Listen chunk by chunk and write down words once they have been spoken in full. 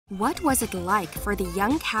What was it like for the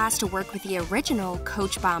young cast to work with the original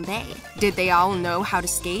Coach Bombay? Did they all know how to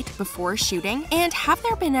skate before shooting? And have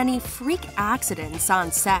there been any freak accidents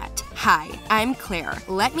on set? Hi, I'm Claire.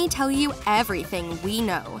 Let me tell you everything we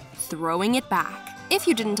know, throwing it back. If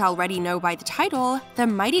you didn't already know by the title, The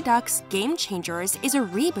Mighty Ducks Game Changers is a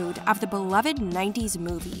reboot of the beloved 90s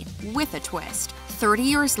movie, with a twist. 30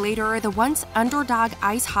 years later, the once underdog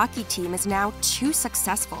ice hockey team is now too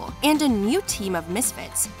successful, and a new team of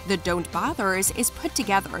misfits, the Don't Bothers, is put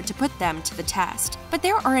together to put them to the test. But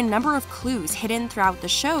there are a number of clues hidden throughout the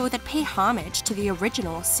show that pay homage to the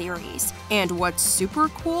original series. And what's super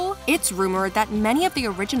cool? It's rumored that many of the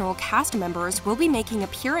original cast members will be making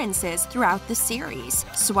appearances throughout the series.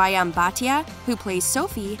 Swayam Bhatia, who plays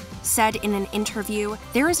Sophie, said in an interview,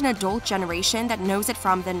 "There is an adult generation that knows it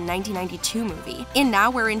from the 1992 movie, and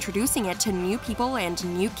now we're introducing it to new people and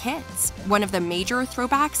new kids." One of the major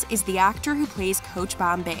throwbacks is the actor who plays Coach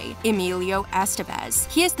Bombay, Emilio Estevez.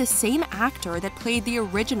 He is the same actor that played the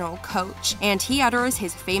original Coach, and he utters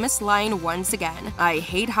his famous line once again, "I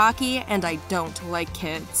hate hockey and I don't like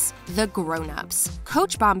kids." The grown-ups.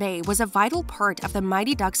 Coach Bombay was a vital part of the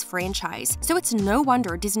Mighty Ducks franchise, so it's no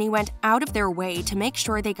wonder Disney went out of their way to make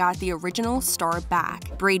sure they got the original star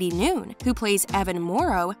back. Brady Noon, who plays Evan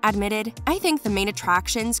Morrow, admitted, "I think the main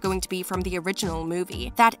attraction's going to be from the original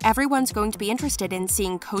movie, that everyone's going to be interested in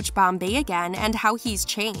seeing Coach Bombay again and how he's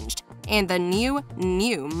changed. And the new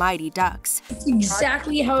Mighty Ducks." It's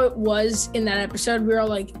exactly how it was in that episode. We were all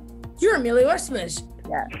like, "You're Emilio Estevez."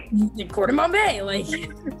 Yeah. Coach Bombay.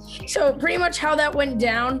 So pretty much how that went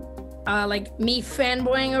down, me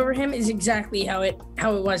fanboying over him is exactly how it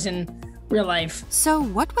was in real life. So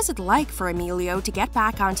what was it like for Emilio to get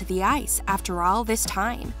back onto the ice after all this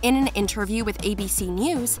time? In an interview with ABC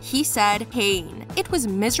News, he said, "Pain. It was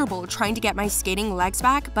miserable trying to get my skating legs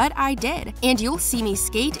back, but I did, and you'll see me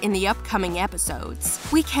skate in the upcoming episodes."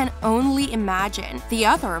 We can only imagine. The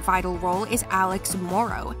other vital role is Alex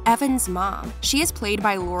Morrow, Evan's mom. She is played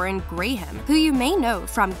by Lauren Graham, who you may know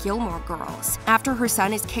from Gilmore Girls. After her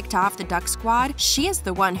son is kicked off the Duck Squad, she is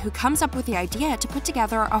the one who comes up with the idea to put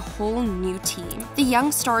together a whole new team. The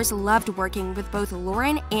young stars loved working with both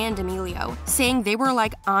Lauren and Emilio, saying they were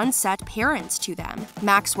like on-set parents to them.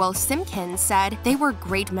 Maxwell Simkins said, "They were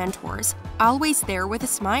great mentors, always there with a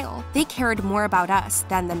smile. They cared more about us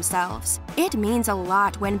than themselves." It means a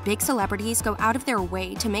lot when big celebrities go out of their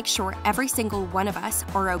way to make sure every single one of us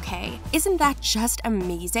are okay. Isn't that just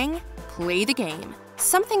amazing? Play the game.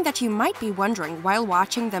 Something that you might be wondering while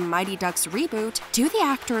watching the Mighty Ducks reboot, do the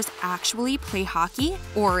actors actually play hockey?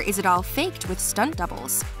 Or is it all faked with stunt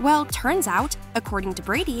doubles? Well, turns out, according to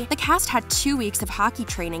Brady, the cast had 2 weeks of hockey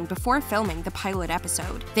training before filming the pilot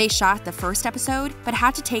episode. They shot the first episode, but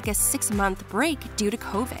had to take a 6-month break due to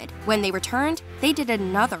COVID. When they returned, they did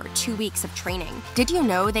another 2 weeks of training. Did you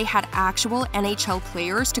know they had actual NHL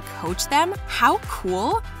players to coach them? How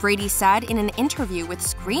cool? Brady said in an interview with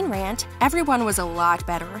Screen Rant, "Everyone was a lot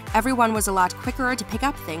better. Everyone was a lot quicker to pick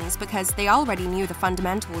up things because they already knew the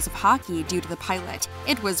fundamentals of hockey due to the pilot.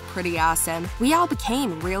 It was pretty awesome. We all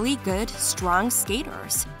became really good, strong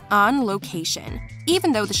skaters." On location.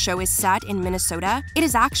 Even though the show is set in Minnesota, it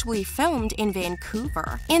is actually filmed in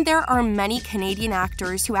Vancouver. And there are many Canadian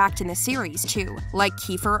actors who act in the series too, like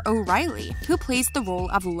Kiefer O'Reilly, who plays the role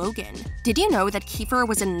of Logan. Did you know that Kiefer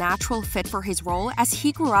was a natural fit for his role as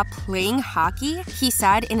he grew up playing hockey? He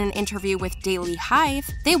said in an interview with Daily Hive,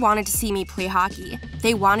 "They wanted to see me play hockey.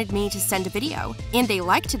 They wanted me to send a video, and they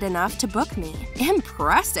liked it enough to book me."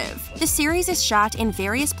 Impressive! The series is shot in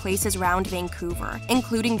various places around Vancouver,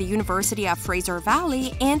 including the University of Fraser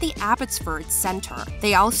Valley and the Abbotsford Centre.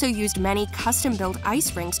 They also used many custom-built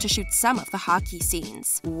ice rinks to shoot some of the hockey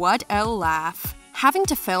scenes. What a laugh! Having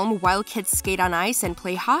to film while kids skate on ice and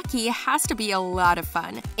play hockey has to be a lot of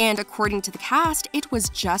fun. And according to the cast, it was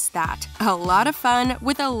just that. A lot of fun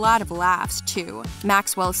with a lot of laughs, too.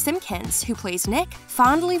 Maxwell Simkins, who plays Nick,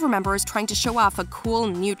 fondly remembers trying to show off a cool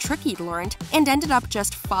new trick he'd learned and ended up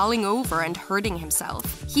just falling over and hurting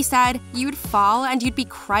himself. He said, "You'd fall and you'd be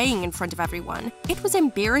crying in front of everyone. It was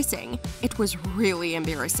embarrassing. It was really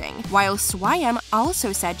embarrassing." While Swayam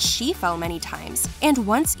also said she fell many times, and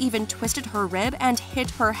once even twisted her rib and hit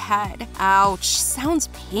her head. Ouch, sounds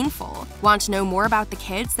painful. Want to know more about the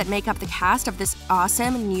kids that make up the cast of this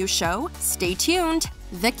awesome new show? Stay tuned.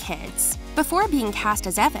 The kids. Before being cast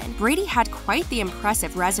as Evan, Brady had quite the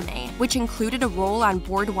impressive resume, which included a role on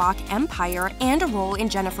Boardwalk Empire and a role in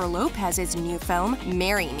Jennifer Lopez's new film,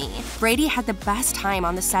 Marry Me. Brady had the best time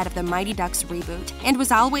on the set of the Mighty Ducks reboot, and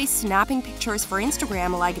was always snapping pictures for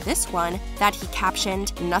Instagram like this one that he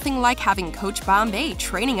captioned, "Nothing like having Coach Bombay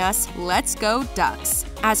training us. Let's go Ducks."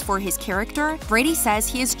 As for his character, Brady says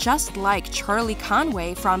he is just like Charlie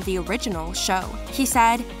Conway from the original show. He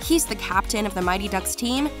said, "He's the captain of the Mighty Ducks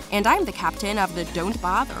team, and I'm the captain of the Don't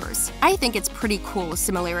Bothers." I think it's pretty cool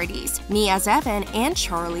similarities. Me as Evan and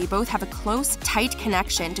Charlie both have a close, tight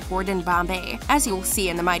connection to Gordon Bombay, as you'll see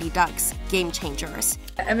in the Mighty Ducks Game Changers.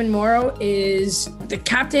 Evan Morrow is the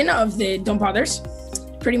captain of the Don't Bothers.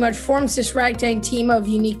 Pretty much forms this ragtag team of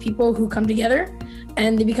unique people who come together,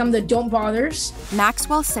 and they become the Don't Bothers.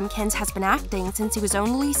 Maxwell Simkins has been acting since he was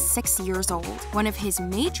only 6 years old. One of his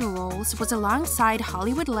major roles was alongside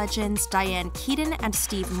Hollywood legends Diane Keaton and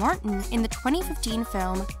Steve Martin in the 2015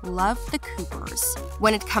 film Love the Coopers.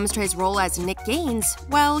 When it comes to his role as Nick Gaines,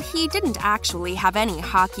 well, he didn't actually have any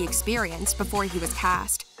hockey experience before he was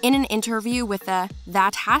cast. In an interview with the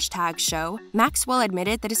That Hashtag show, Maxwell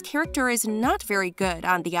admitted that his character is not very good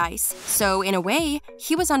on the ice. So in a way,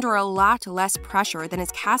 he was under a lot less pressure than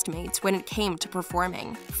his castmates when it came to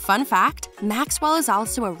performing. Fun fact, Maxwell is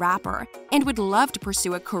also a rapper and would love to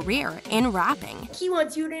pursue a career in rapping. He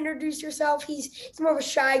wants you to introduce yourself. He's more of a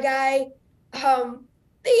shy guy. But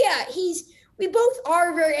yeah, we both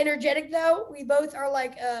are very energetic, though. We both are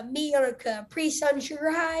like me on a pre-sun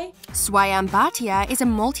sugar high. Swayam Bhatia is a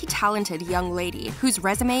multi-talented young lady whose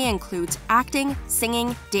resume includes acting,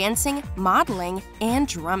 singing, dancing, modeling, and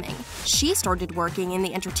drumming. She started working in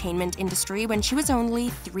the entertainment industry when she was only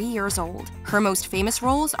 3 years old. Her most famous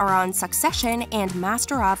roles are on Succession and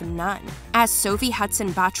Master of None. As Sophie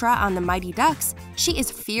Hudson Batra on The Mighty Ducks, she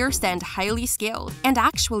is fierce and highly skilled, and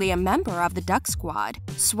actually a member of the Duck Squad.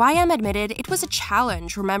 Swayam admitted it was a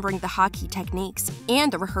challenge remembering the hockey techniques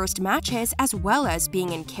and the rehearsed matches as well as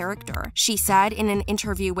being in character. She said in an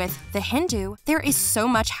interview with The Hindu, "There is so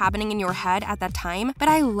much happening in your head at that time, but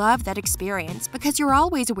I love that experience because you're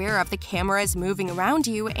always aware of the cameras moving around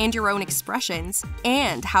you and your own expressions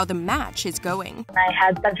and how the match is going." I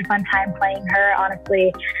had such a fun time playing her.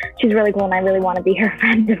 Honestly, she's really cool and I really want to be her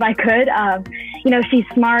friend if I could. She's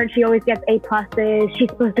smart. She always gets A+. She's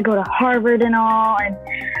supposed to go to Harvard and all. And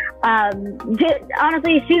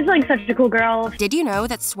honestly, she's like such a cool girl. Did you know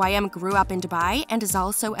that Swayam grew up in Dubai and is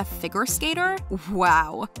also a figure skater?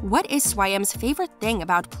 Wow. What is Swayam's favorite thing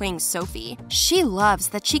about playing Sophie? She loves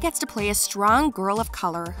that she gets to play a strong girl of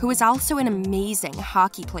color who is also an amazing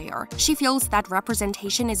hockey player. She feels that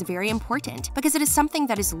representation is very important because it is something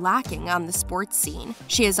that is lacking on the sports scene.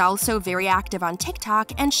 She is also very active on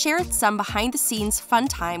TikTok and shared some behind-the-scenes fun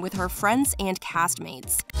time with her friends and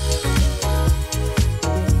castmates.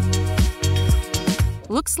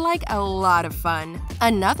 Looks like a lot of fun.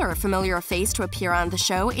 Another familiar face to appear on the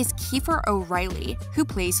show is Kiefer O'Reilly, who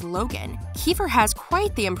plays Logan. Kiefer has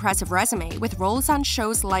quite the impressive resume with roles on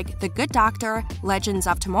shows like The Good Doctor, Legends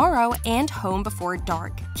of Tomorrow, and Home Before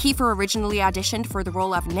Dark. Kiefer originally auditioned for the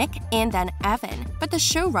role of Nick and then Evan, but the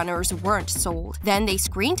showrunners weren't sold. Then they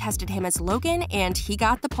screen tested him as Logan and he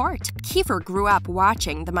got the part. Kiefer grew up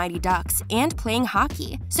watching The Mighty Ducks and playing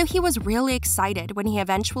hockey, so he was really excited when he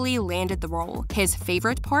eventually landed the role. His favorite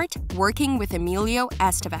part? Working with Emilio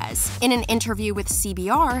Estevez. In an interview with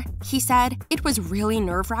CBR, he said, "It was really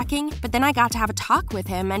nerve-wracking, but then I got to have a talk with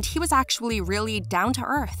him and he was actually really down to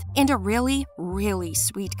earth and a really, really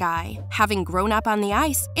sweet guy. Having grown up on the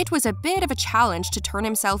ice, it was a bit of a challenge to turn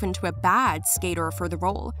himself into a bad skater for the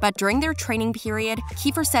role, but during their training period,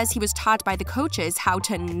 Kiefer says he was taught by the coaches how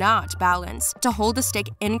to not balance, to hold the stick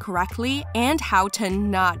incorrectly, and how to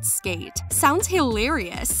not skate." Sounds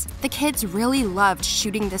hilarious. The kids really loved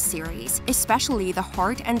shooting this series, especially the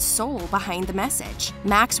heart and soul behind the message.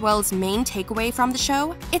 Maxwell's main takeaway from the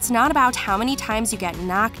show? It's not about how many times you get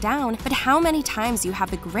knocked down, but how many times you have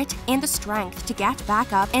the grit and the strength to get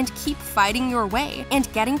back up and keep fighting your way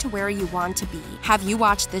and getting to where you want to be. Have you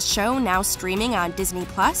watched this show now streaming on Disney+?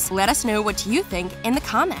 Let us know what you think in the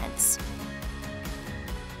comments.